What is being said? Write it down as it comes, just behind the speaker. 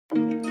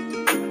Good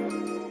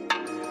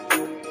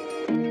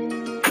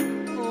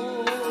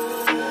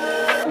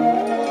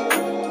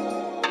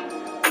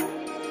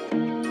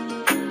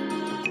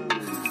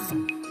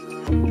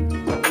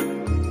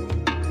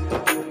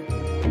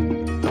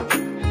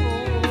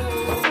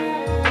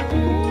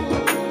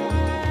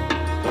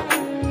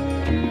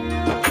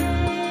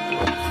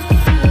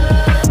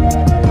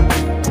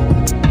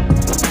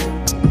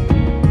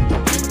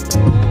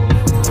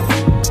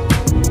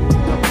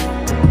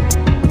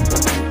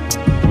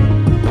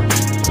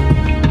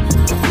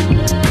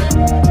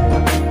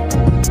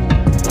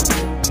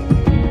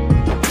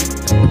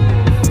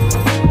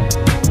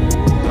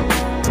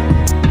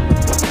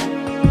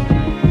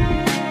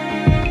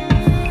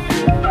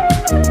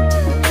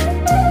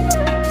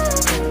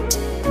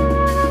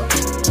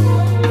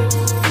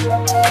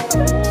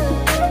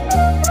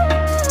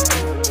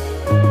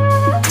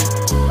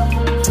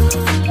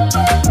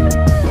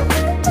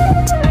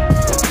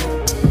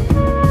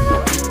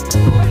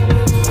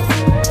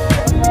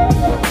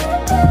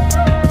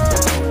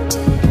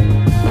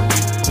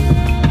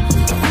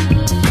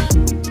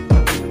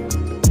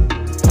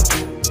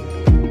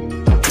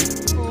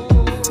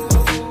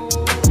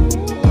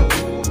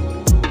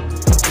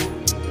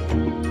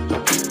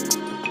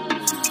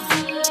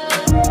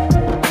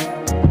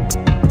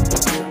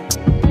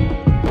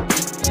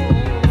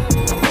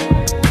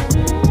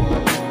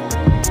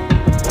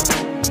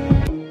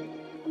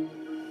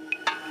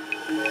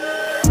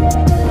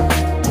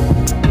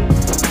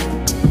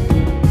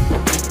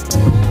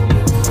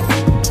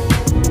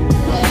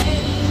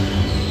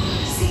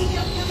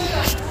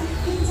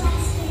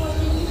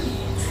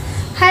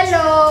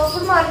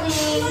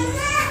morning.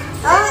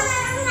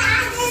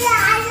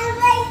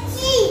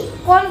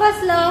 कोण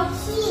बसलं?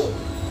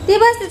 ती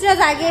बस तुझ्या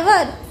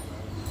जागेवर.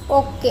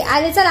 ओके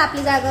आले, चल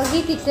आपली जागा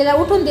घे, तिथल्याला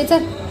उठून दे.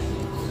 चल.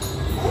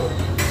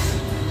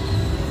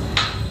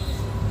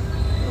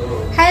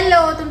 हॅलो,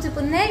 तुमचे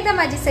पुन्हा एकदा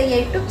माझी सई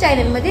युट्यूब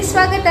चॅनल मध्ये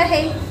स्वागत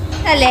आहे.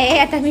 आले,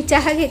 आता मी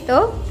चहा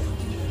घेतो.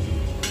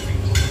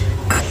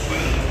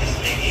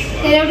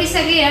 तर एवढी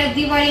सगळी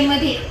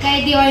दिवाळीमध्ये,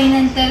 काही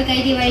दिवाळीनंतर,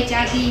 काही दिवाळीच्या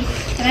आधी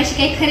तर अशी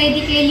काही खरेदी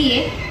केली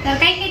आहे. तर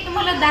काही काही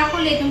तुम्हाला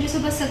दाखवले,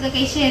 तुमच्यासोबत सगळं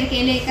काही शेअर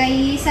केले.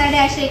 काही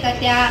साड्या अशा का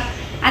त्या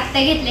आत्ता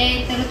घेतल्या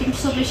तर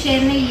तुमच्यासोबत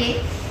शेअर नाही आहे,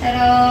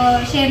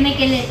 तर शेअर नाही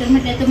केले. तर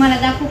म्हटलं तुम्हाला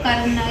दाखवू,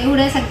 कारण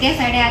एवढ्या सगळ्या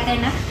साड्या आता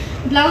ना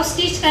ब्लाऊज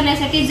स्टिच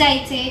करण्यासाठी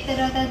जायचे,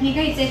 तर आता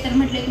निघायचे. तर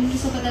म्हटले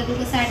तुमच्यासोबत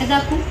आता साड्या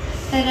दाखवू,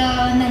 तर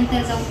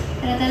नंतर जाऊ.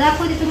 तर आता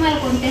दाखवते तुम्हाला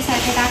कोणत्या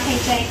साड्या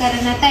दाखवायच्या आहे.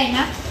 कारण आता आहे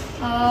ना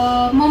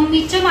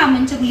मम्मीच्या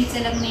मामांच्या मुलीचं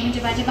लग्न आहे,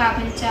 म्हणजे माझ्या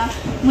बाबांच्या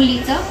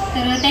मुलीचं.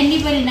 तर त्यांनी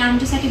पण ना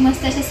आमच्यासाठी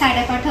मस्त अशा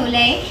साड्या पाठवल्या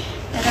आहे,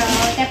 तर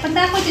त्या पण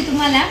दाखवते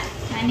तुम्हाला.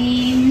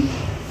 आणि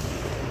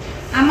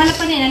आम्हाला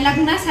पण आहे ना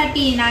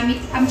लग्नासाठी ना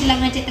आमच्या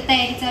लग्नाची आता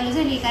तयारी चालू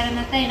झाली. कारण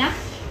आता आहे ना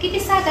किती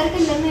 6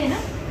 तारखेला लग्न आहे ना,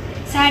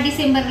 6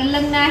 डिसेंबरला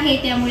लग्न आहे,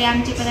 त्यामुळे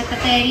आमची पण आता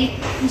तयारी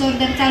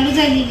जोरदार चालू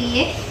झालेली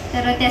आहे.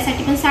 तर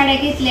त्यासाठी पण साड्या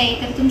घेतल्या आहे.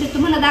 तर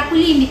तुम्हाला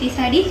दाखवली मी ती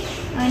साडी.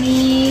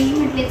 आणि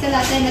म्हटले चला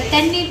आता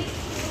त्यांनी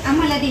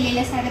आम्हाला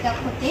दिलेल्या साड्या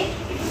दाखवते.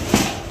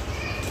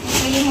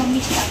 पहिले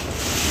मम्मीची दाखवते.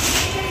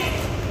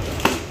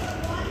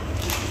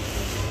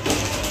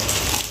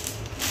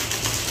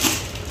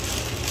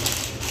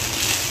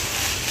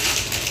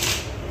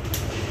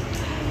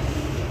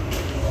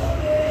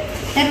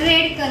 तर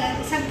रेड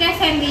कलर सगळ्या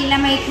फॅमिलीला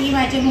माहिती,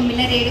 माझ्या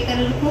मम्मीला रेड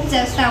कलर खूप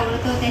जास्त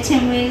आवडतो,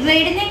 त्याच्यामुळे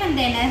रेड नाही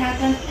म्हणता येणार, हा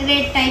पण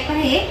रेड टाईप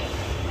आहे.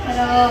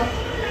 तर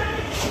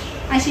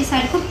अशी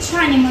साडी खूप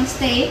छान आहे,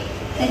 मस्त आहे.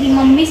 तर ही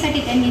मम्मीसाठी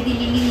त्यांनी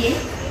दिलेली आहे,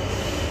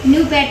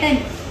 न्यू पॅटर्न.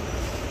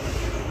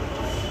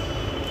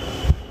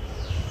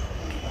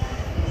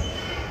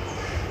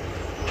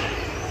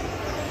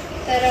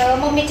 तर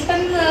मम्मीची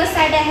पण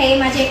साडी आहे,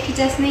 माझ्या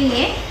एकटीच्याच नाही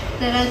आहे.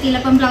 तर तिला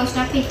पण ब्लाऊज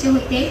टाकायचे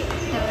होते,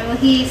 तर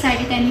ही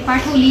साडी त्यांनी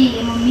पाठवली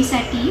आहे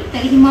मम्मीसाठी.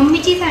 तर ही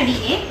मम्मीची साडी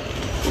आहे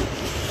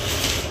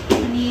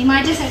आणि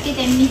माझ्यासाठी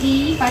त्यांनी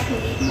ही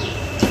पाठवली.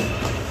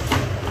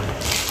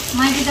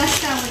 माझी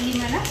जास्त आवडली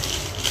मला.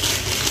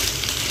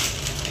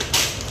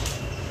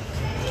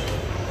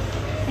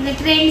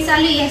 ट्रेंड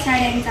चालू आहे या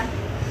साड्यांचा.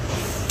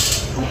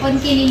 ओपन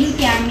केलेली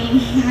होती आम्ही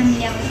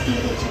आणल्यावरती,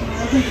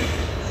 त्याच्यामुळे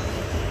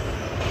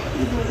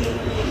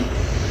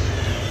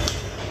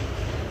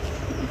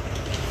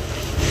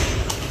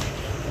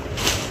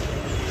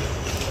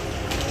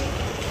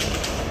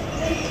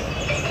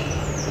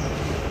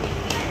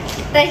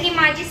तर ही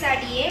माझी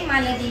साडी आहे,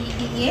 मला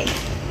दिलेली आहे.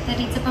 तर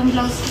हिचं पण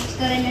ब्लाऊज स्टिच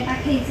करायला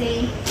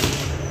टाकायचंय.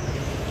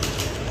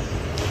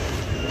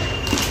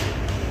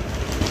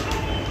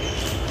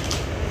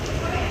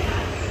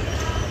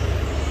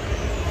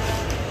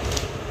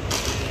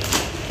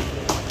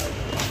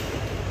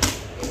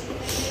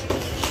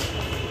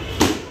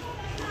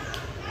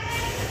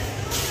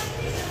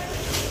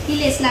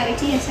 लेस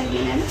लावायची या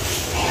साडीला ना.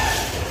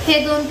 हे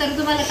दोन तर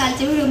तुम्हाला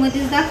कालच्या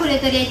व्हिडिओमध्येच दाखवले.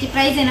 तर याची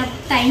प्राइस आहे ना,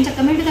 टाईमच्या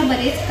कमेंट होता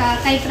बरेच का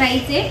काही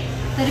प्राइस आहे.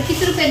 तर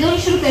किती रुपये?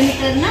 200 रुपये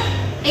मीटर ना,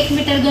 1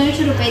 मीटर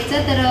 200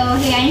 रुपयाचं. तर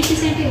हे 80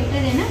 सेंटीमीटर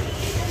आहे ना,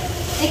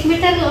 1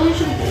 मीटर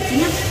 200 रुपयाची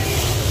ना.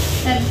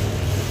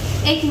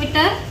 तर 1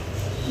 मीटर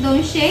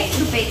 200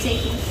 रुपयाचे.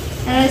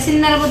 तर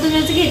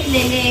सिन्नरमधूनच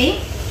घेतलेले आहे.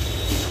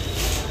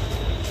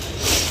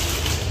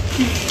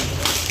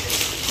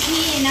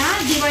 ही ना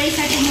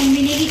दिवाळीसाठी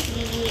मम्मीने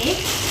घेतलेली आहे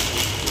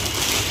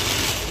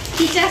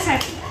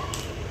तिच्यासाठी.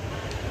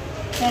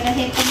 तर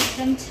हे पण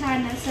एकदम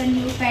छान असं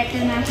न्यू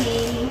पॅटर्न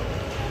आहे.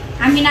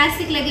 आम्ही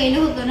नाशिकला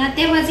गेलो होतो ना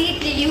तेव्हाच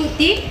घेतलेली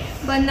होती,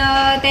 पण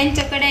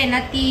त्यांच्याकडे आहे ना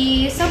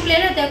ती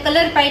संपलेलं होतं.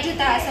 कलर पाहिजे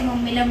होता असा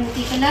मम्मीला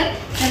मोती कलर,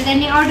 तर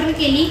त्यांनी ऑर्डर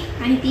केली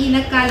आणि ती ना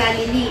काल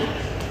आलेली.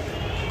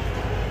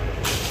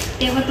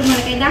 तेव्हा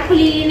तुम्हाला काही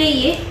दाखवलेली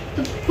नाहीये.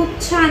 तो खूप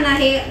छान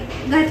आहे,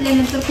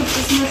 घातल्यानंतर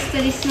खूपच मस्त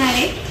दिसणार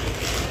आहे.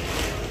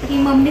 ही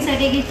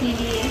मम्मीसाठी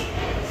घेतलेली आहे.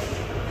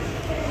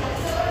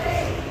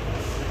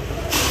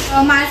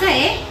 माझा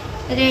आहे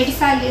रेड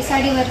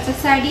साडीवरचा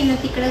साडी ना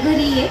तिकडं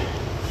घरी आहे,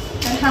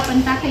 तर हा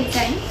पण टाकायचा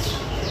आहे.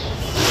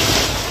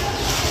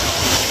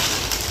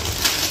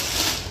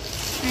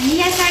 आणि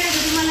या साड्या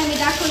तुम्हाला मी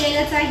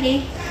दाखवलेलंच आहे.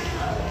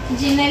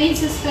 जे नवीन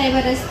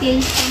सबस्क्रायबर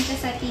असतील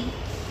त्यांच्यासाठी.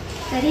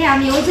 तर हे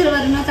आम्ही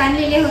ओझरवरूनच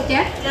आणलेल्या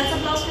होत्या.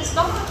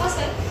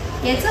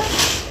 याचं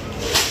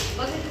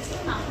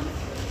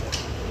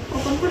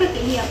ओपन कुठं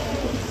केली आपण?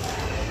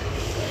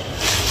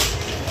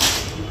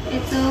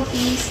 याचं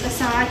पीस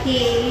कसा आहे?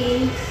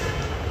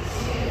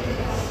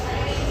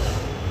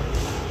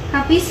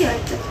 हा पीस आहे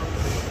वाटतं.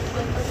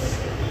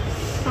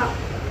 हा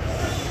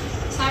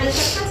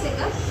साडीसारखाच आहे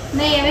का?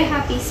 नाही यावे हा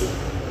पीस आहे.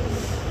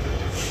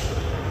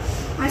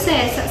 असं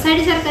आहे,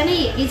 साडीसारखा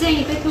नाही आहे,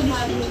 डिझाईन पे थोडी.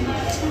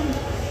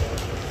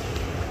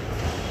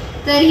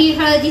 तर ही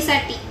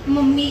हळदीसाठी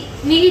मम्मी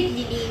मी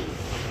घेतलेली,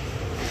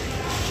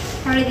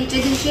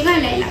 हळदीच्या दिवशी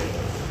घालायला.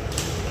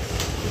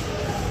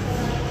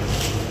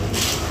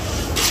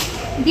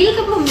 दिल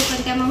का मम्मी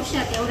पण त्या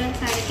मावशात एवढ्या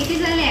साड्या किती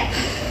झाल्या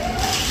आपण?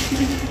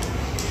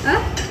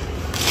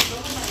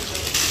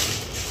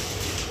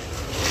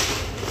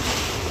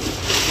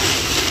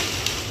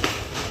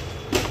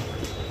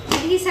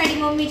 ही साडी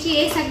मम्मीची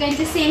आहे.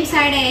 सगळ्यांच्या सेम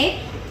साड्या आहे.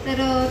 तर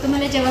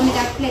तुम्हाला जेव्हा मी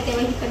दाखवल्या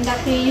तेव्हा ही पण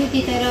दाखवलेली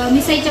होती. तर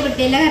मिसाईच्या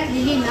बड्डेला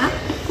घातलेली ना,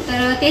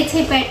 तर तेच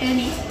हे पॅटर्न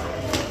आहे.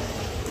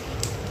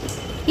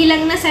 ही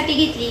लग्नासाठी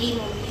घेतलेली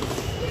मम्मी,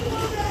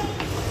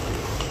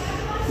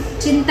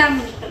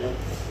 चिंतामणी कलर,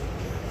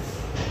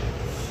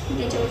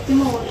 त्याच्यावरती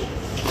मोहरी.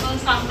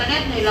 सांगता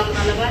नाही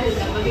लग्नाला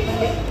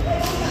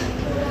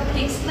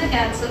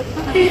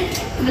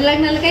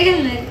लग्नाला काय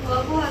घालणार?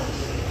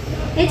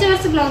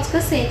 याच्यावरचं ब्लाउज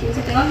कसं आहे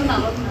तुझं? काय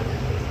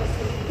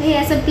हे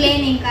असं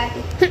प्लेन आहे का?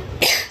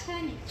 छान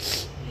आहे.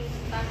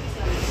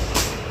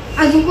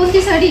 अजून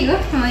कोणती साडी ग?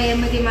 हा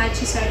यामध्ये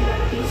माझी साडी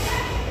वाटते.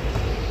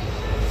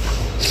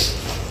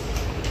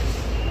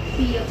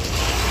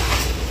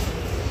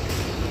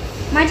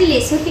 माझी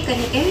लेस होती का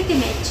नाही काय माहिती?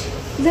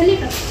 मॅच झाली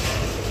का?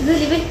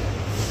 झाली बाई,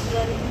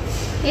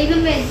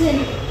 एकदम मॅच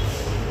झाली.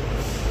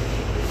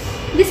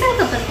 दिसाल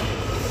का पण?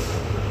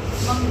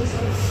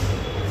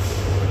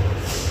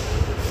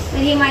 तर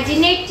ही माझी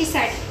नेटची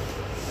साडी,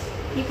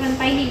 ही पण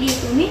पाहिलेली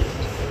आहे तुम्ही.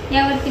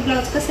 यावरती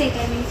ब्लाउज कसं आहे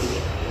काय माहिती.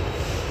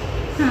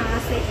 हां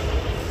असं आहे,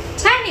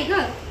 छान आहे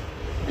ग.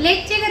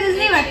 लेगची गरज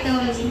नाही वाटतं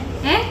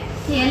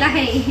माझी. याला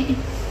आहे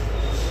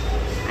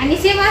आणि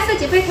सेम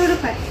असायचे पाहिजे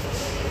थोडंफार.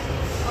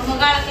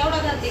 गळा केवढा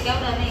घालते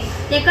केवढा नाही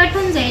ते कट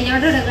होऊन जाईल.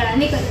 एवढा गळा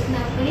नाही करत ना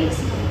आपण,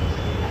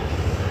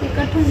 ते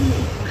कट होऊन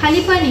जाईल.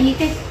 खाली पण आहे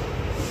ते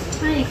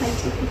छान आहे,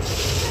 खालची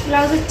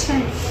ब्लाउजच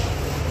छान आहे.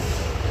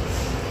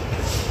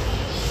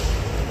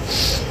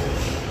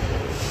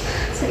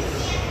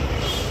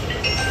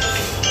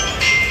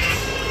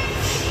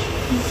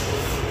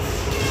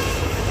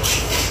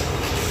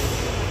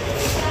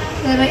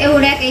 तर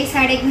एवढ्या काही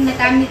साड्या घेऊन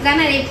आता आम्ही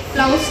जाणार आहे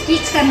ब्लाऊज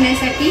स्टिच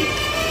करण्यासाठी.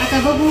 आता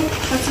बघू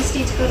कसं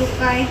स्टिच करू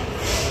काय.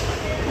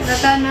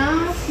 आता ना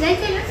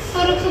जायचं ना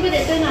परत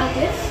येतो ना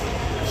आपल्या.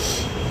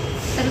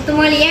 तर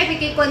तुम्हाला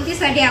यापैकी कोणती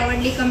साडी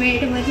आवडली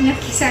कमेंटमध्ये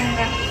नक्की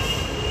सांगा.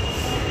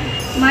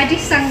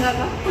 माझीच सांगा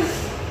का.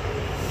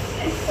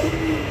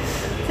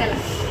 चला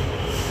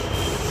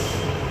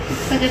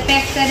सगळं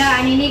पॅक करा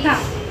आणि निघा.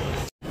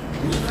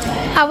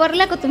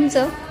 आवरलं का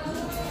तुमचं?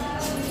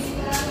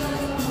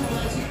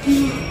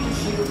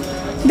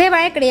 दे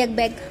बाळाकडे एक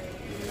बॅग.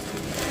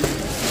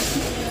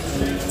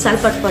 चाल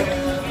पटपट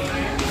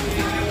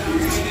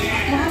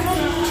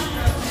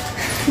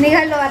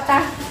निघालो आता.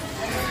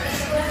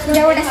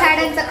 जेवढ्या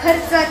साड्यांचा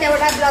खर्च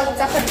तेवढा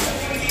ब्लाऊजचा खर्च.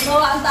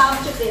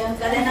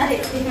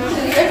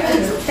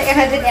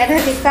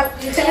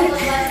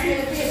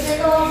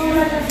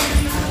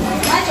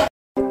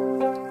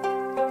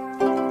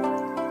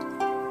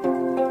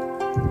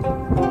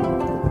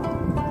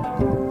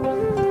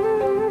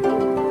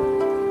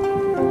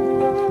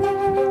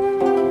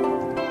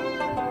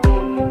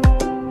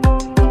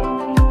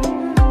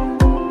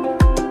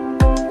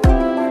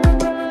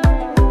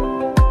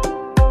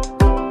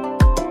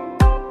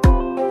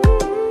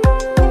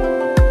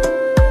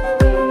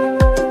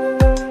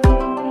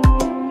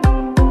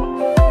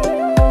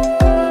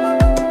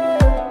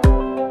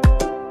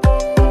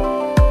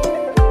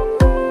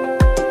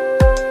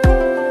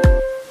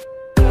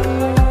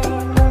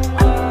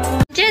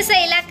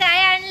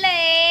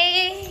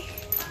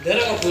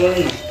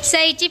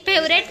 सईची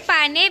फेवरेट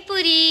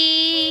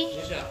पाणीपुरी.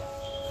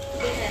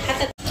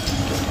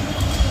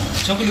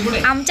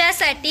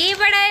 आमच्यासाठी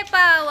वडाय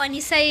पाव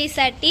आणि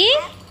सईसाठी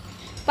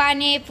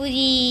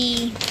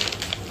पाणीपुरी.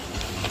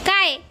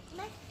 काय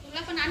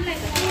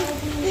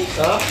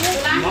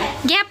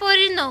घ्या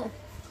पोरीनो.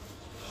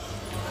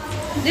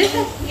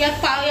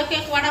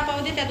 एक वडापाव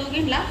दे त्या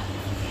दोघींना.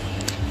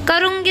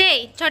 करून घे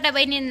छोट्या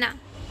बहिणींना.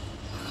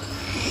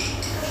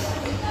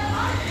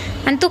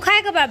 आणि तू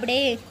खाय का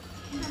बाबडे?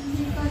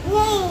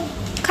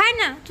 खाय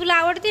ना, तुला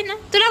आवडते ना.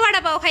 तुला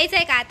वडापाव खायचा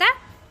आहे का आता?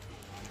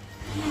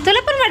 तुला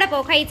पण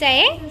वडापाव खायचा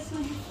आहे?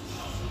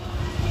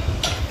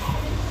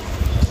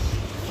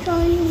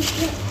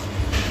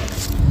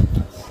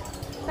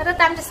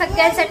 परत आमच्या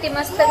सगळ्यांसाठी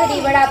मस्त घरी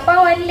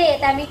वडापाव आणले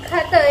आहेत. आम्ही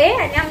खातोय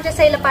आणि आमच्या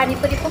साईला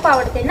पाणीपुरी खूप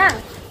आवडते ना.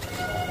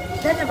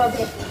 धर ना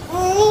बाबडे.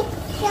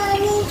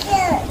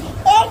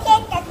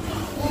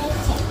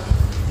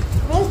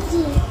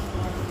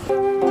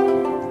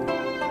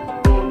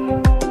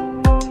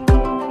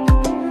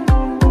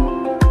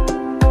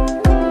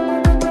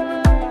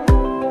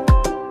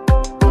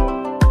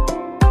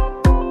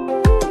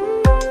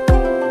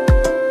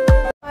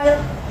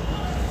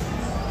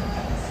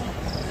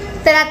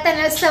 तर आता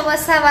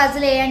 6:15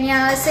 वाजले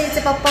आणि सईचे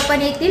पप्पा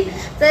पण येतील.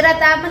 तर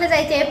आता आम्हाला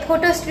जायचे आहे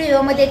फोटो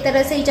स्टुडिओमध्ये.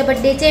 तर सईच्या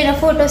बड्डेचे ना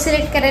फोटो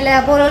सिलेक्ट करायला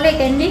बोलवले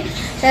त्यांनी.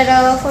 तर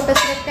फोटो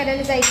सिलेक्ट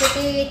करायला जायचे,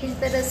 ते येतील.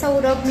 तर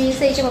सौरभ, मी,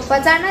 सईचे पप्पा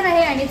जाणार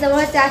आहे आणि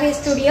जवळच आहे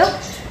स्टुडिओ.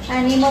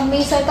 आणि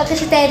मम्मी स्वतः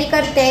कशी तयारी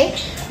करते.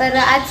 तर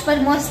आज पण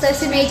मस्त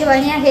अशी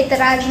मेजवानी आहे.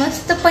 तर आज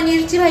मस्त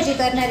पनीरची भाजी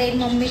करणार आहे.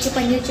 मम्मीची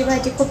पनीरची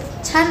भाजी खूप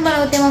छान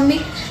बनवते मम्मी.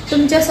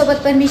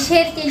 तुमच्यासोबत पण मी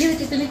शेअर केली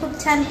होती, तुम्ही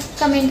खूप छान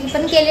कमेंट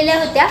पण केलेल्या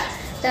होत्या.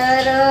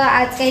 तर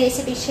आज काही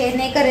रेसिपी शेअर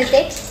नाही करत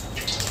आहे.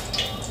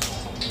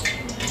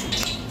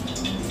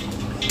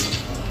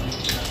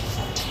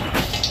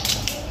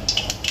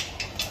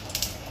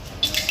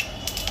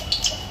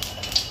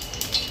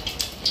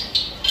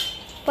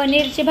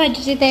 पनीरची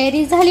भाजीची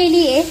तयारी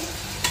झालेली आहे.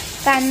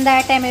 कांदा,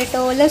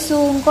 टॅमॅटो,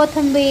 लसूण,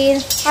 कोथिंबीर,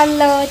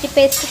 आल्याची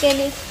पेस्ट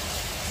केली,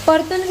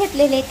 परतून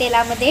घेतलेले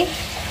तेलामध्ये.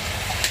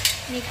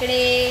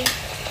 इकडे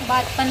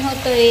भात पण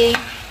होतोय.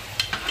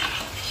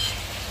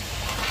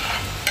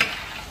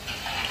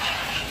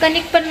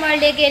 कणिक पण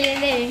मळले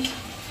गेलेले.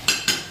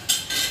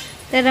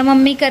 तर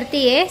मम्मी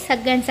करतेय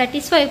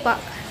सगळ्यांसाठी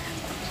स्वयंपाक.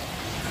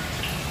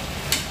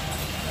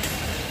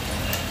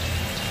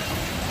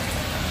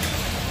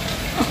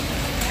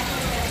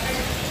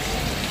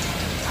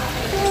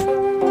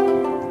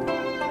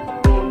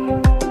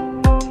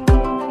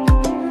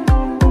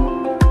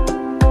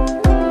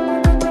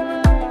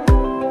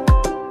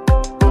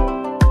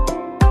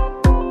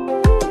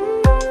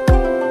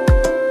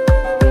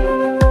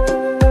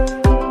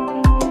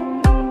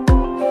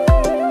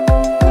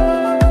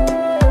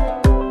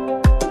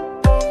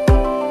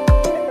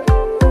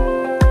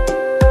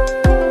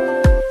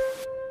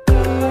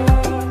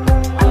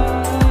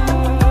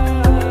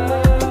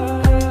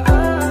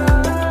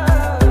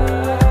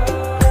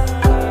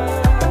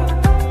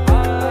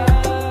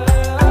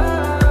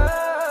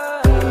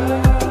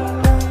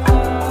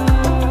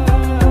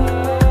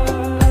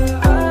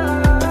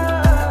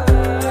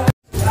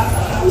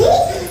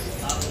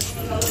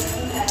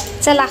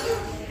 चला,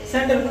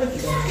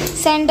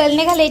 सँडल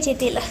नाही घालायचे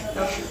तिला.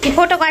 ती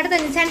फोटो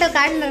काढताना सँडल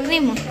काढणार नाही,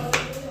 मग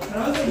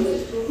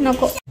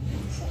नको.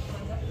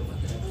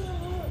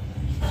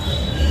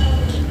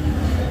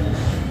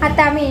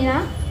 आता आम्ही ना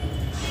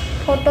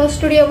फोटो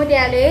स्टुडिओमध्ये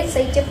आलोय.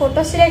 सईचे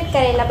फोटो सिलेक्ट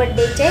करायला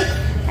बड्डेचे.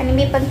 आणि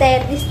मी पण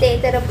तयार दिसते.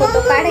 तर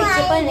फोटो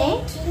काढायचे पण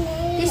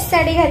आहे. तीच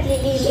साडी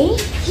घातलेली मी.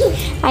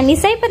 आणि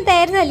सई पण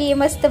तयार झाली आहे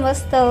मस्त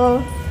मस्त.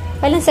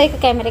 पहिला सई का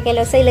कॅमेरा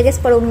केला, सई लगेच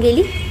पळून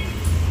गेली.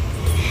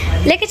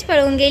 लगेच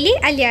पळून गेली.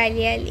 आली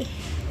आली आली.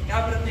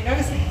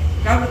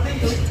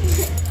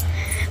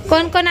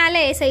 कोण कोण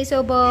आलंय सई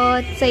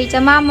सोबत? सईचा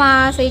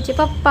मामा, सईचे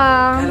पप्पा.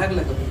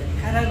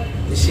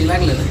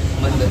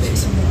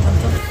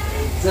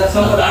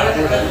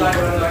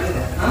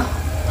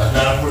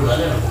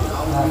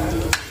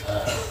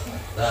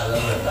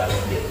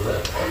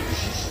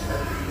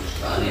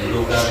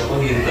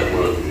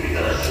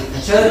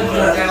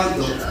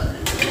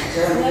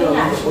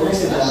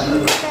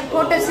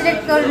 फोटो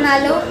सिलेक्ट करून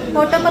आलो,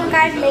 फोटो पण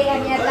काढले.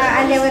 आणि आता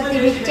आल्यावरती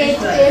मी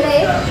चेंज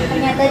केलंय.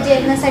 आणि आता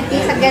जेवणासाठी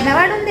सगळ्यांना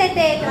वाढून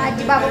देते.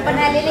 आजी बाबा पण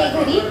आलेले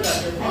घरी.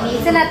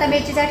 आणि चला आता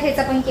मिरचीचा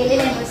ठेचा पण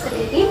केलेला आहे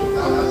मस्तपैकी.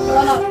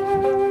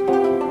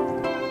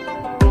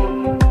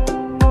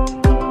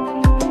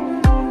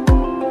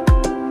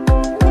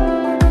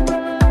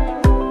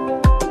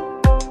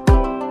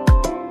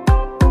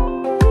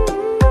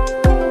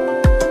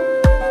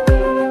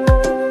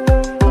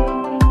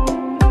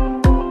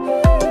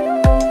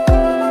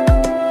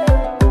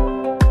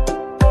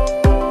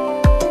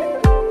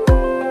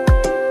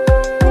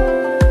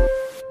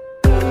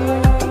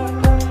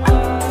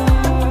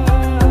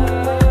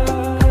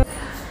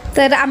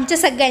 तर आमच्या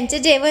सगळ्यांचे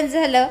जेवण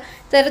झालं.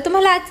 तर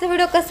तुम्हाला आजचा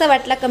व्हिडिओ कसा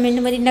वाटला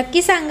कमेंटमध्ये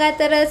नक्की सांगा.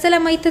 तर चला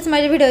मग इथंच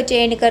माझ्या व्हिडिओची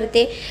एंड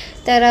करते.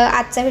 तर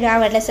आजचा व्हिडिओ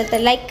आवडला असेल तर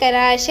लाईक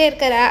करा, शेअर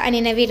करा आणि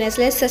नवीन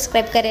असल्यास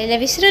सबस्क्राईब करायला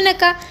विसरू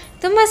नका.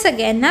 तुम्हा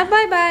सगळ्यांना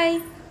बाय बाय.